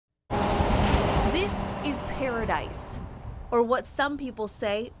paradise, or what some people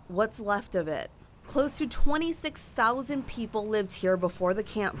say, what's left of it. Close to 26,000 people lived here before the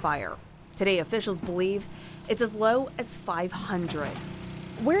Camp Fire. Today, officials believe it's as low as 500.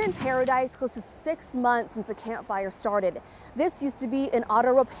 We're in Paradise close to 6 months since the Camp Fire started. This used to be an auto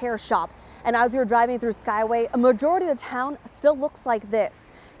repair shop, and as we were driving through Skyway, a majority of the town still looks like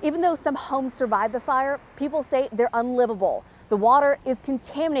this. Even though some homes survived the fire, people say they're unlivable. The water is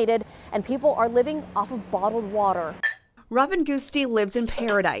contaminated, and people are living off of bottled water. Robin Gusti lives in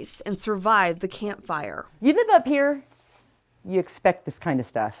Paradise and survived the Camp Fire. You live up here, you expect this kind of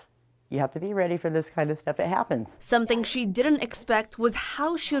stuff. You have to be ready for this kind of stuff. It happens. Something she didn't expect was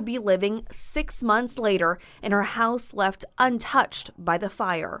how she would be living 6 months later in her house left untouched by the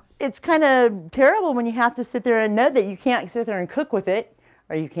fire. It's kind of terrible when you have to sit there and know that you can't sit there and cook with it,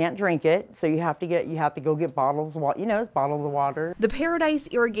 or you can't drink it. So you have to go get bottles of water. You know, it's bottled water. The Paradise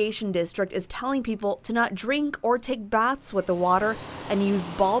Irrigation District is telling people to not drink or take baths with the water and use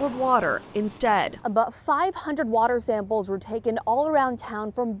bottled water instead. About 500 water samples were taken all around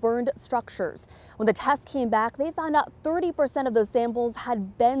town from burned structures. When the test came back, they found out 30% of those samples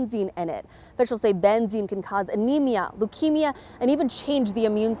had benzene in it. Officials say benzene can cause anemia, leukemia, and even change the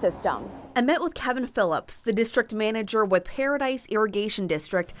immune system. I met with Kevin Phillips, the district manager with Paradise Irrigation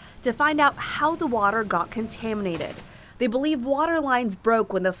District, to find out how the water got contaminated. They believe water lines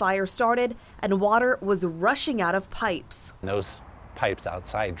broke when the fire started and water was rushing out of pipes. Those pipes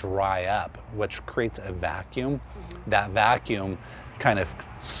outside dry up, which creates a vacuum. That vacuum kind of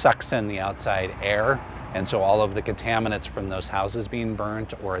sucks in the outside air, and so all of the contaminants from those houses being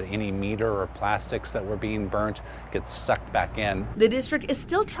burnt or any meter or plastics that were being burnt gets sucked back in. The district is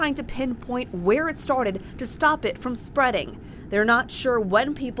still trying to pinpoint where it started to stop it from spreading. They're not sure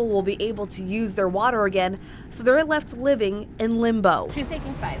when people will be able to use their water again, so they're left living in limbo. She's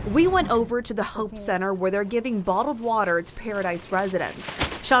taking 5. We went over to the Hope Center where they're giving bottled water to Paradise residents.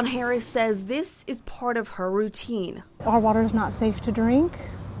 Sean Harris says this is part of her routine. Our water is not safe to drink,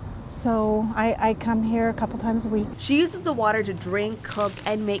 so I come here a couple times a week. She uses the water to drink, cook,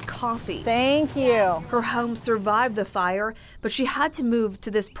 and make coffee. Thank you. Her home survived the fire, but she had to move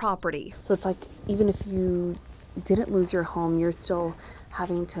to this property. So it's like even if you didn't lose your home, you're still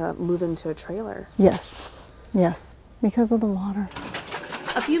having to move into a trailer. Yes, because of the water.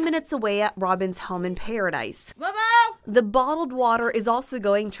 A few minutes away at Robin's home in Paradise. Momo! The bottled water is also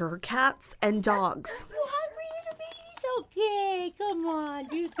going to her cats and dogs. You hungry, little baby? It's okay. Come on,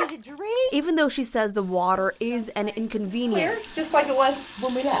 do you get a drink? Even though she says the water is an inconvenience, Just like it was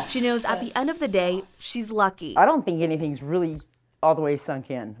when we left. she knows at the end of the day, she's lucky. I don't think anything's really all the way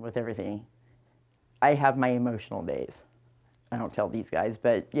sunk in with everything. I have my emotional days. I don't tell these guys,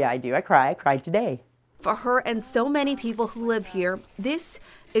 but yeah, I do. I cry. I cried today. For her and so many people who live here, this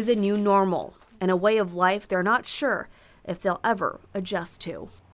is a new normal and a way of life they're not sure if they'll ever adjust to.